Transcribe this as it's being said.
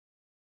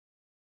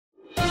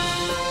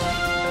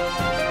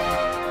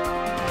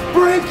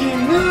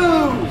Breaking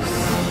news!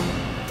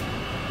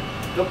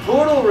 The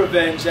Portal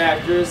Revenge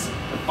actors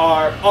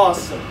are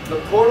awesome. The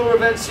Portal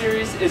Revenge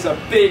series is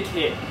a big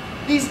hit.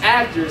 These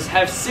actors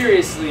have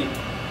seriously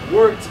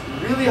worked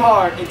really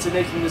hard into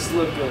making this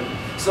look good.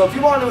 So if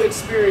you want to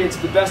experience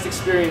the best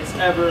experience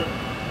ever,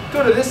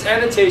 go to this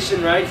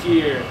annotation right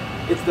here.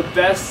 It's the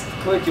best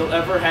click you'll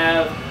ever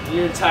have in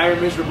your entire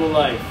miserable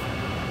life.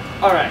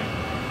 Alright,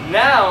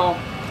 now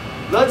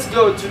let's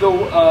go to the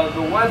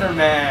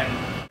weatherman.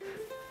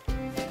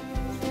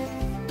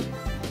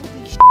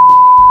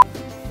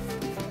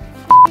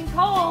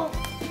 Cold.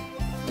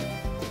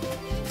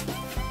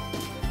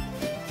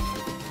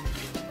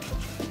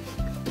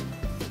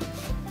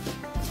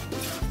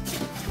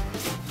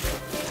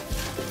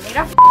 Need a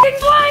f***ing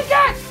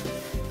blanket!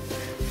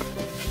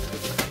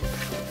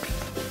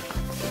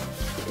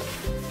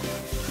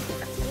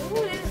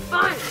 Ooh, this is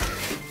fun.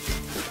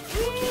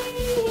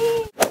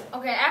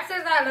 Okay,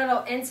 after that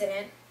little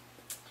incident,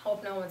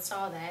 hope no one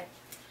saw that,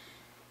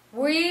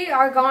 we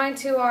are going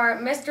to our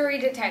mystery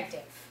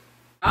detective.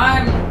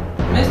 I'm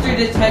Mr.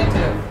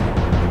 Detective,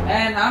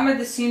 and I'm at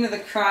the scene of the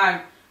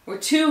crime where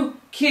two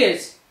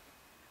kids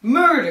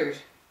murdered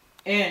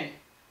in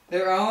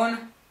their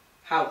own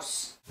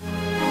house.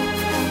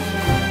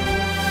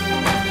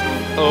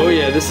 Oh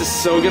yeah, this is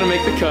so gonna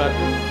make the cut.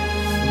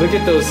 Look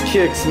at those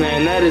kicks,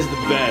 man. That is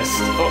the best.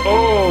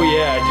 Oh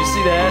yeah, did you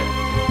see that?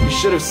 You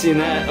should have seen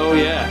that. Oh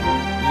yeah.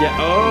 Yeah,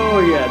 oh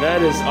yeah,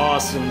 that is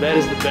awesome. That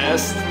is the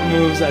best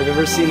moves I've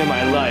ever seen in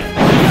my life.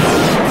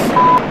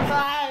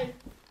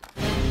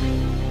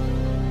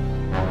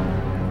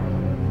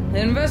 The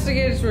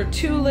investigators were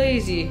too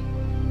lazy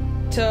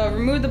to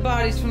remove the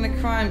bodies from the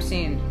crime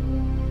scene.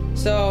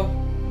 So,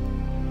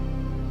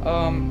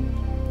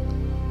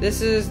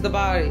 this is the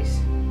bodies.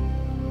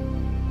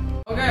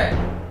 Okay,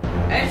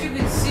 as you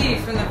can see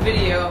from the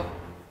video,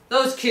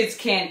 those kids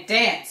can't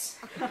dance.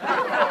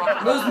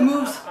 Those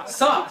moves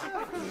suck.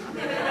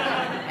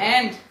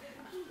 And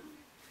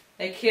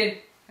that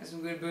kid has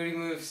some good booty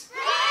moves.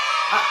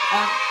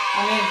 And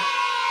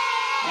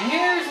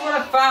here's what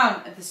I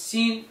found at the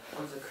scene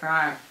of the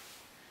crime.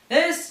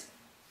 This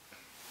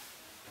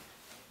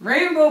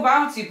rainbow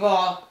bouncy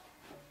ball.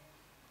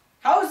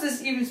 How is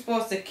this even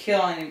supposed to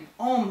kill anyone?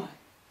 Oh my.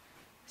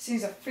 This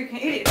thing's a freaking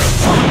idiot.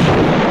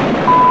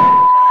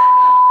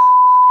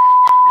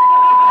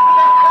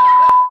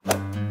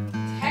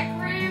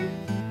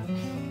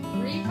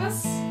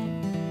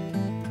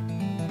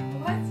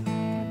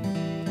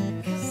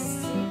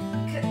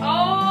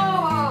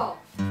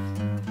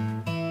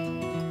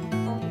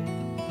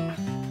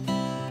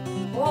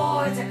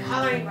 Oh, it's a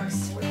coloring book,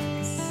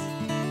 sweetness.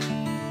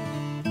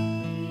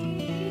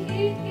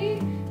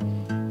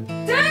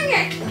 Dang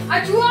it! I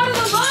drew out of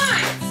the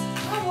lines!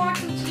 I'm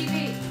watching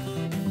TV.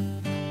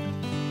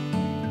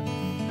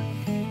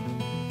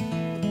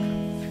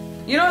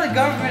 You know the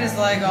government is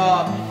like,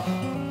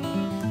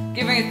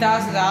 giving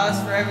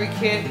 $1,000 for every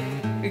kid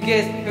who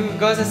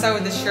goes outside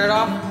with his shirt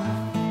off.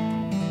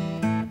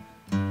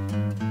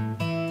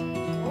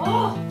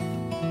 Oh!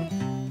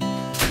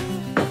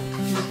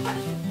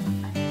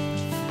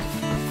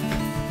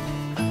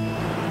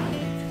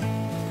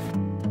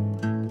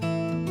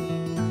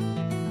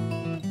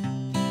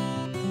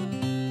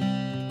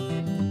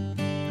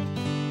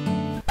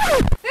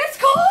 It's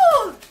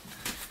cold!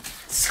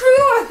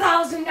 Screw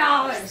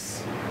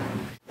 $1,000!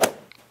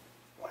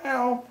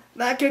 Well,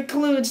 that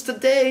concludes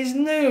today's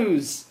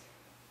news.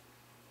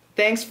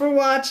 Thanks for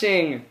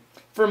watching.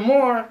 For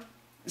more,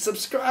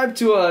 subscribe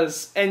to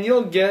us and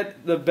you'll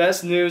get the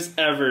best news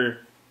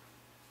ever.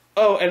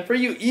 Oh, and for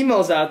you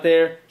emos out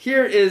there,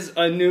 here is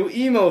a new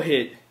emo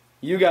hit.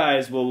 You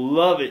guys will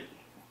love it.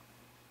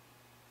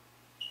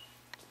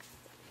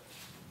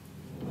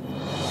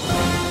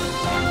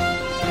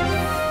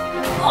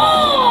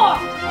 Oh!